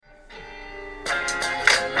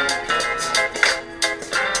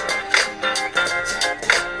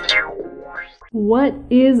What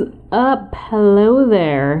is up? Hello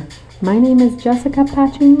there. My name is Jessica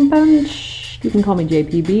Patching Bunch. You can call me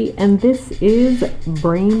JPB, and this is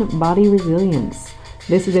Brain Body Resilience.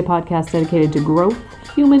 This is a podcast dedicated to growth,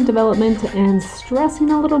 human development, and stressing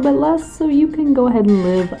a little bit less so you can go ahead and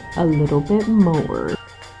live a little bit more.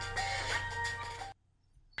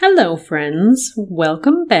 Hello, friends.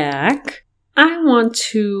 Welcome back. I want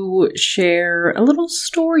to share a little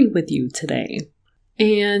story with you today.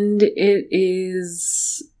 And it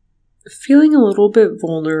is feeling a little bit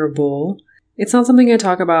vulnerable. It's not something I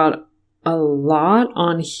talk about a lot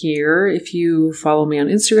on here. If you follow me on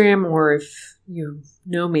Instagram or if you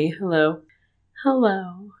know me, hello,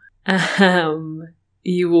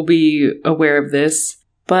 you will be aware of this.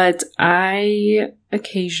 But I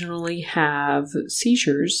occasionally have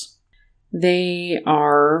seizures. They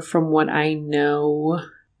are, from what I know,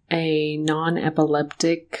 a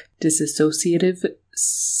non-epileptic dissociative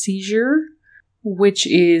seizure, which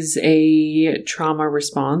is a trauma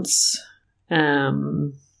response.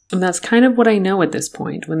 And that's kind of what I know at this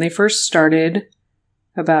point. When they first started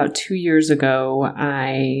about 2 years ago,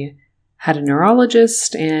 I had a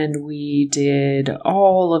neurologist and we did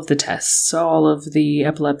all of the tests, all of the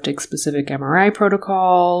epileptic specific MRI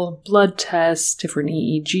protocol, blood tests, different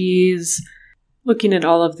EEGs, looking at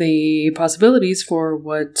all of the possibilities for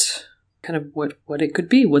what it could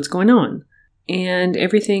be, what's going on. And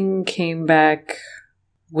everything came back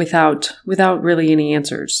without really any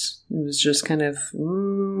answers. It was just kind of,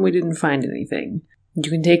 we didn't find anything. You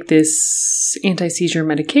can take this anti-seizure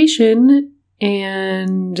medication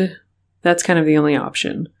and that's kind of the only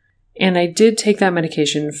option. And I did take that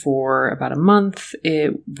medication for about a month.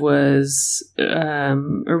 It was a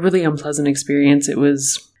really unpleasant experience. It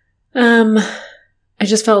was, I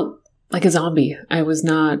just felt like a zombie. I was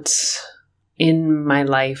not in my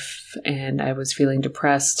life and I was feeling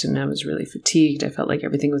depressed and I was really fatigued. I felt like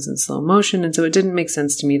everything was in slow motion. And so it didn't make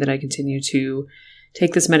sense to me that I continue to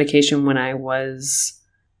take this medication when I was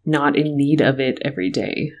not in need of it every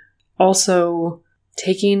day. Also,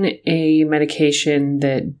 taking a medication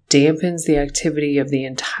that dampens the activity of the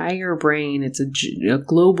entire brain, it's a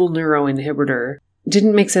global neuroinhibitor,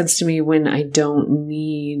 didn't make sense to me when I don't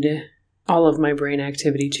need all of my brain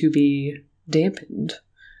activity to be dampened.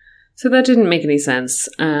 So that didn't make any sense.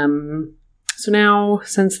 So now,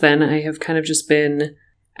 since then, I have kind of just been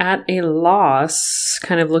at a loss,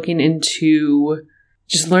 kind of looking into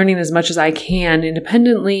just learning as much as I can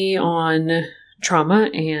independently on trauma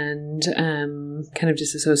and kind of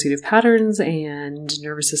dissociative patterns and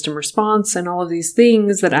nervous system response and all of these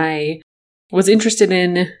things that I was interested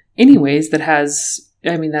in anyways. That is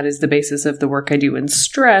the basis of the work I do in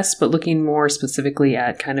stress, but looking more specifically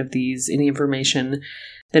at kind of any information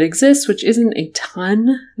that exists, which isn't a ton.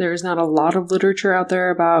 There is not a lot of literature out there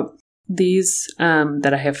about these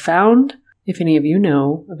that I have found. If any of you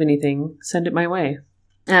know of anything, send it my way.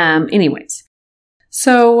 Anyways,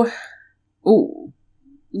 so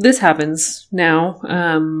this happens now,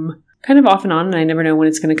 kind of off and on, and I never know when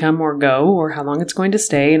it's going to come or go or how long it's going to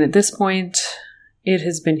stay. And at this point, it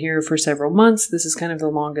has been here for several months. This is kind of the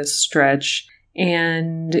longest stretch,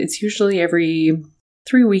 and it's usually every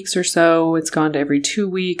 3 weeks or so. It's gone to every 2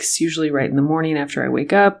 weeks, usually right in the morning after I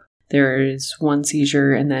wake up. There is one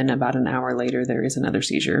seizure, and then about an hour later, there is another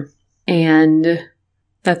seizure. And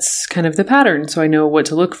that's kind of the pattern, so I know what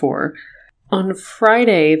to look for. On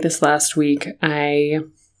Friday this last week, I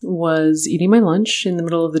was eating my lunch in the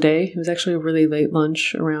middle of the day. It was actually a really late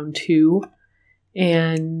lunch, around 2.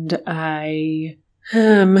 And I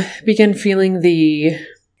began feeling the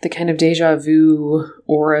kind of deja vu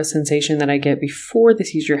aura sensation that I get before the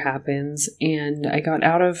seizure happens. And I got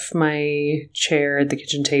out of my chair at the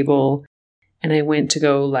kitchen table and I went to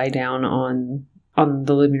go lie down on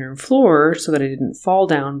the living room floor so that I didn't fall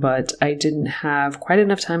down, but I didn't have quite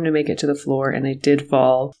enough time to make it to the floor and I did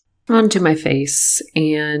fall onto my face.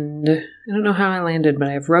 And I don't know how I landed, but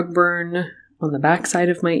I have rug burn on the back side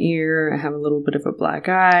of my ear. I have a little bit of a black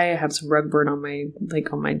eye. I have some rug burn on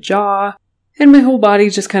my jaw. And my whole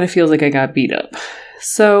body just kind of feels like I got beat up.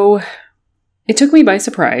 So it took me by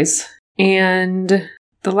surprise. And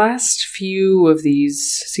the last few of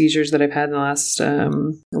these seizures that I've had in the last a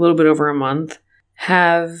little bit over a month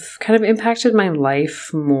have kind of impacted my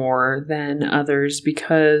life more than others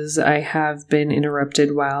because I have been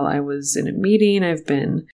interrupted while I was in a meeting. I've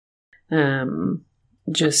been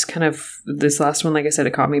just kind of, this last one, like I said,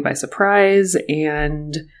 it caught me by surprise,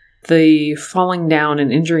 and the falling down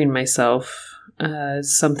and injuring myself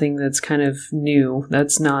is something that's kind of new.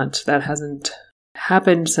 That hasn't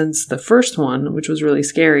happened since the first one, which was really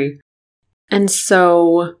scary. And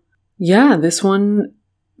so, yeah, this one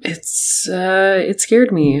it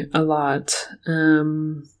scared me a lot.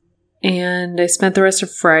 And I spent the rest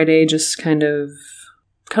of Friday just kind of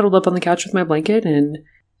cuddled up on the couch with my blanket and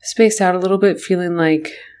spaced out a little bit, feeling like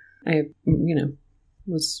I,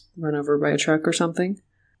 was run over by a truck or something.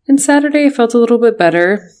 And Saturday I felt a little bit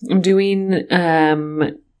better. I'm doing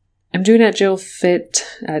at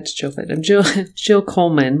Jill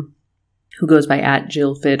Coleman, who goes by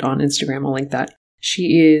 @JillFit on Instagram. I'll link that.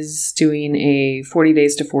 She is doing a 40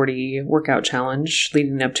 days to 40 workout challenge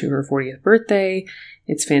leading up to her 40th birthday.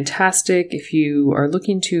 It's fantastic. If you are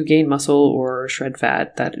looking to gain muscle or shred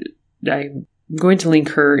fat, I'm going to link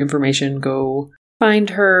her information. Go find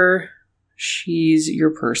her. She's your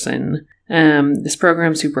person. This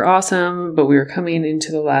program's super awesome, but we are coming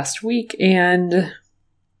into the last week and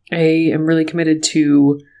I am really committed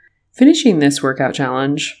to finishing this workout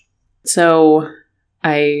challenge. So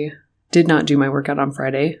I did not do my workout on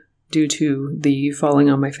Friday due to the falling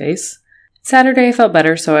on my face. Saturday I felt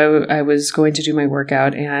better, so I was going to do my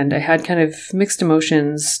workout, and I had kind of mixed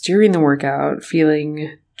emotions during the workout,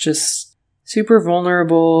 feeling just super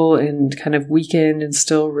vulnerable and kind of weakened and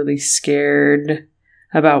still really scared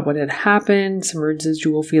about what had happened, some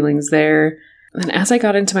residual feelings there. And as I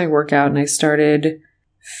got into my workout and I started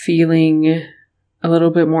feeling a little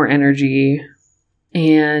bit more energy,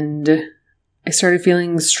 and I started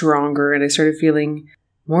feeling stronger, and I started feeling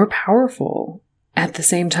more powerful at the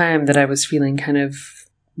same time that I was feeling kind of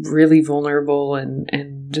really vulnerable and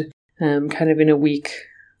kind of in a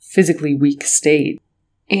physically weak state.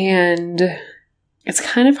 And it's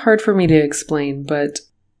kind of hard for me to explain, but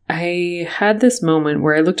I had this moment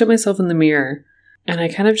where I looked at myself in the mirror and I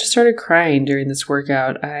kind of just started crying during this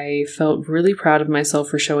workout. I felt really proud of myself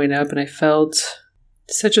for showing up, and I felt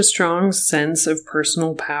such a strong sense of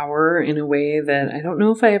personal power in a way that I don't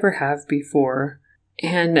know if I ever have before.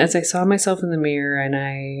 And as I saw myself in the mirror and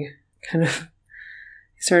I kind of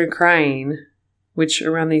started crying, which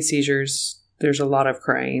around these seizures, there's a lot of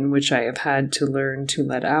crying, which I have had to learn to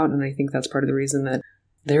let out. And I think that's part of the reason that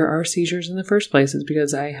there are seizures in the first place, is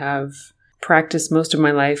because I have practiced most of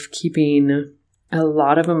my life keeping a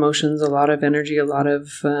lot of emotions, a lot of energy, a lot of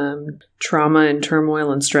trauma and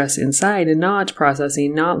turmoil and stress inside and not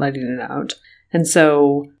processing, not letting it out. And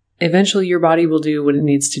so eventually your body will do what it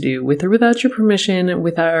needs to do with or without your permission,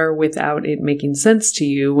 without it making sense to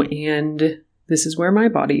you. And this is where my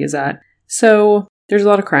body is at. So there's a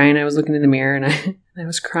lot of crying. I was looking in the mirror and I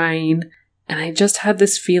was crying, and I just had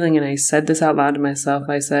this feeling, and I said this out loud to myself.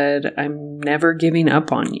 I said, I'm never giving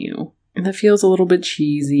up on you. And that feels a little bit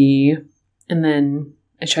cheesy. And then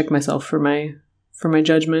I checked myself for my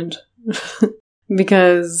judgment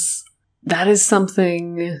because that is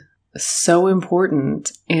something so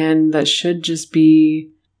important, and that should just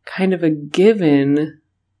be kind of a given,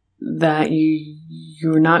 that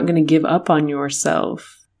you're not going to give up on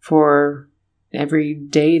yourself for every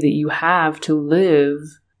day that you have to live,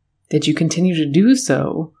 that you continue to do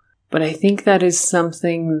so. But I think that is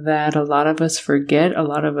something that a lot of us forget. A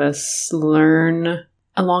lot of us learn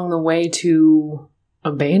along the way to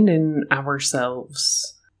abandon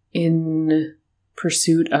ourselves in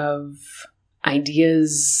pursuit of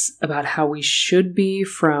ideas about how we should be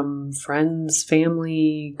from friends,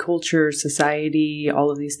 family, culture, society,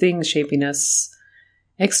 all of these things shaping us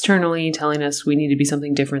externally, telling us we need to be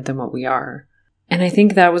something different than what we are. And I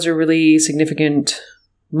think that was a really significant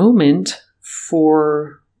moment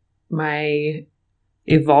for my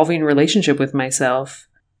evolving relationship with myself.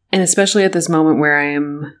 And especially at this moment where I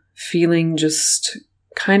am feeling just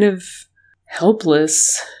kind of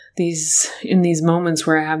helpless in these moments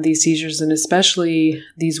where I have these seizures, and especially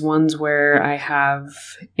these ones where I have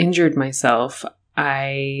injured myself.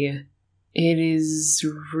 It is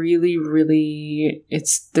really, really,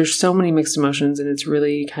 there's so many mixed emotions, and it's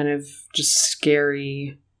really kind of just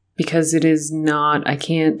scary because it is not,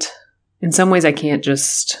 in some ways I can't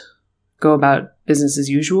just go about business as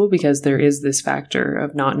usual, because there is this factor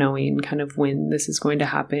of not knowing kind of when this is going to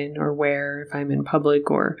happen, or where, if I'm in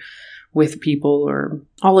public or with people, or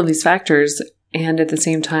all of these factors. And at the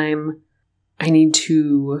same time, I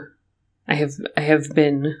have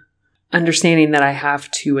been understanding that I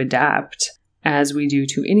have to adapt as we do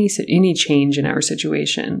to any change in our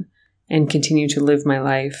situation, and continue to live my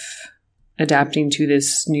life adapting to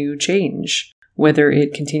this new change, whether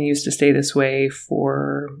it continues to stay this way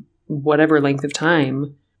for whatever length of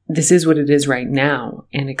time. This is what it is right now,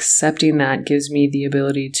 and accepting that gives me the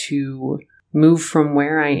ability to move from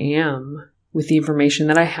where I am with the information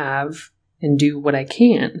that I have and do what I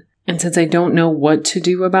can. And since I don't know what to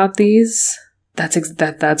do about these,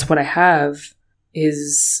 that's what I have,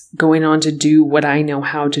 is going on to do what I know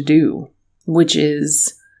how to do, which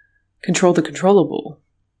is control the controllable.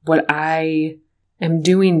 What I am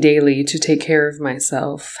doing daily to take care of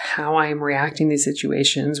myself, how I am reacting to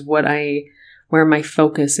situations, where my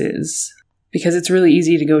focus is. Because it's really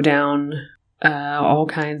easy to go down all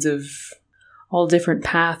different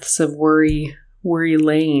paths of worry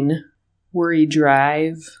lane, worry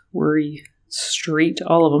drive, worry street,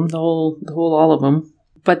 all of them, all of them.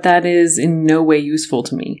 But that is in no way useful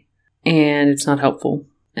to me, and it's not helpful.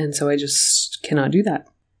 And so I just cannot do that.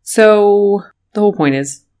 So the whole point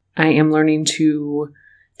is I am learning to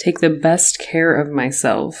take the best care of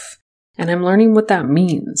myself, and I'm learning what that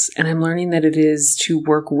means. And I'm learning that it is to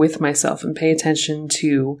work with myself and pay attention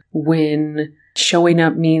to when showing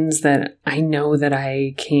up means that I know that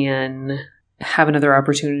I can have another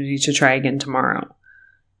opportunity to try again tomorrow,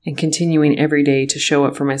 and continuing every day to show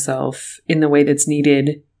up for myself in the way that's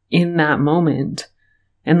needed in that moment,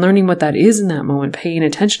 and learning what that is in that moment, paying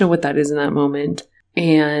attention to what that is in that moment,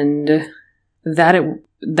 and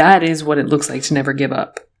that is what it looks like to never give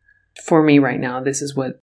up. For me right now, this is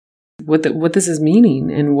what this is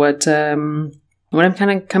meaning, and what I'm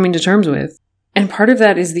kind of coming to terms with. And part of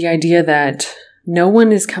that is the idea that no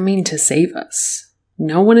one is coming to save us.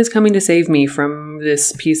 No one is coming to save me from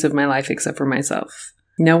this piece of my life except for myself.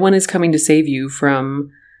 No one is coming to save you from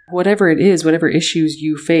whatever it is, whatever issues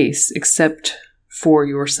you face, except for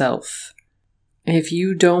yourself. If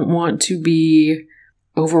you don't want to be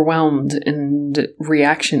overwhelmed and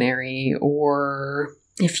reactionary, or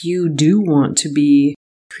if you do want to be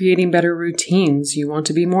creating better routines, you want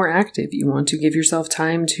to be more active, you want to give yourself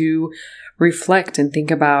time to reflect and think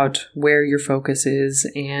about where your focus is,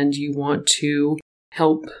 and you want to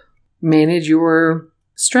help manage your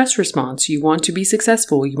stress response, you want to be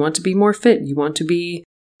successful, you want to be more fit, you want to be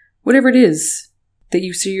whatever it is that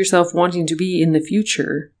you see yourself wanting to be in the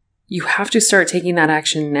future, you have to start taking that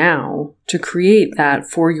action now to create that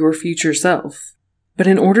for your future self. But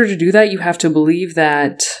in order to do that, you have to believe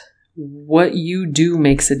that what you do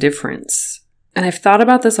makes a difference. And I've thought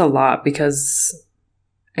about this a lot because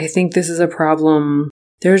I think this is a problem.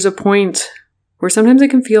 There's a point where sometimes it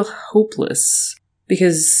can feel hopeless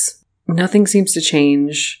because nothing seems to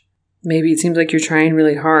change. Maybe it seems like you're trying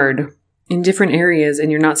really hard in different areas and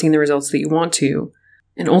you're not seeing the results that you want to.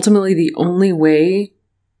 And ultimately, the only way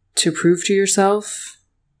to prove to yourself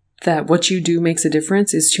that what you do makes a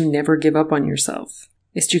difference is to never give up on yourself.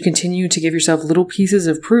 Is to continue to give yourself little pieces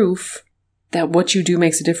of proof that what you do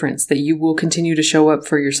makes a difference, that you will continue to show up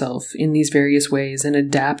for yourself in these various ways and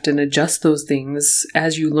adapt and adjust those things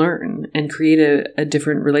as you learn and create a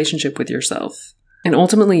different relationship with yourself. And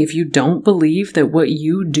ultimately, if you don't believe that what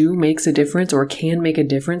you do makes a difference or can make a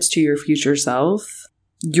difference to your future self,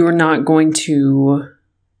 you're not going to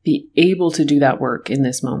be able to do that work in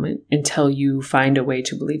this moment until you find a way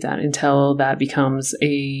to believe that, until that becomes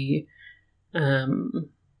a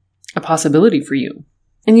possibility for you.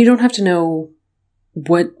 And you don't have to know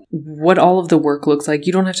what all of the work looks like.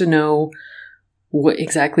 You don't have to know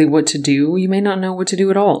exactly what to do. You may not know what to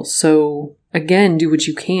do at all. So again, do what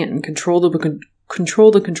you can. Control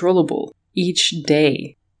the controllable each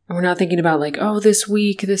day. And we're not thinking about like, oh, this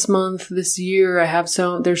week, this month, this year,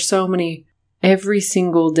 there's so many. Every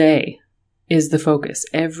single day is the focus.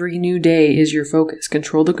 Every new day is your focus.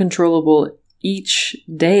 Control the controllable each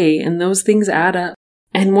day, and those things add up.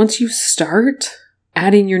 And once you start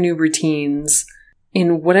adding your new routines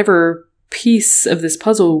in whatever piece of this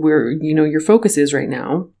puzzle where, your focus is right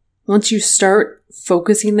now, once you start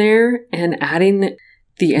focusing there and adding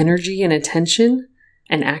the energy and attention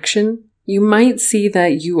and action, you might see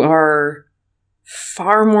that you are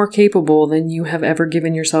far more capable than you have ever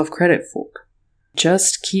given yourself credit for.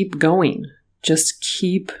 Just keep going. Just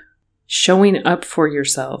keep showing up for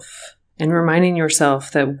yourself and reminding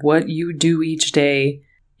yourself that what you do each day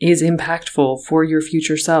is impactful for your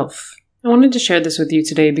future self. I wanted to share this with you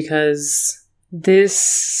today because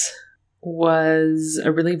this was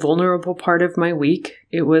a really vulnerable part of my week.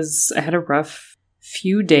 I had a rough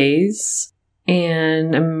few days,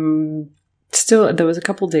 and that was a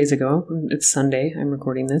couple days ago. It's Sunday, I'm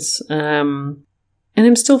recording this. And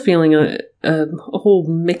I'm still feeling a whole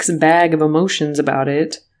mixed bag of emotions about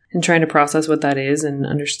it and trying to process what that is and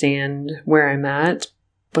understand where I'm at.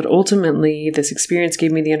 But ultimately, this experience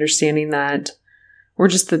gave me the understanding that, or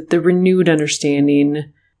just the renewed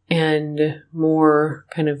understanding and more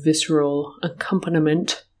kind of visceral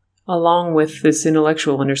accompaniment, along with this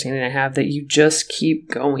intellectual understanding I have, that you just keep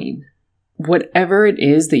going. Whatever it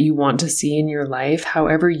is that you want to see in your life,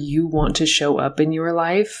 however you want to show up in your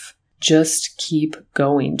life, just keep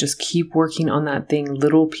going. Just keep working on that thing,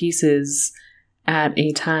 little pieces at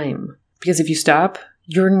a time. Because if you stop,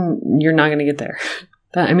 you're not going to get there.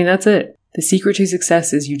 That's it. The secret to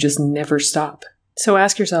success is you just never stop. So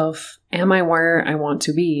ask yourself, am I where I want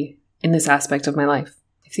to be in this aspect of my life?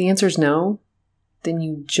 If the answer is no, then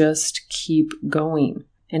you just keep going.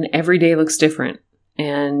 And every day looks different.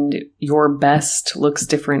 And your best looks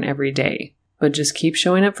different every day. But just keep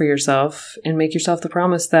showing up for yourself and make yourself the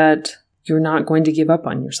promise that you're not going to give up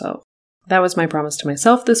on yourself. That was my promise to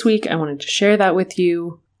myself this week. I wanted to share that with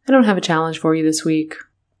you. I don't have a challenge for you this week.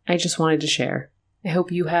 I just wanted to share. I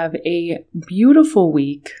hope you have a beautiful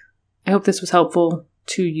week. I hope this was helpful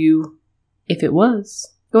to you. If it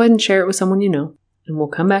was, go ahead and share it with someone you know. And we'll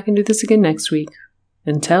come back and do this again next week.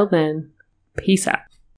 Until then, peace out.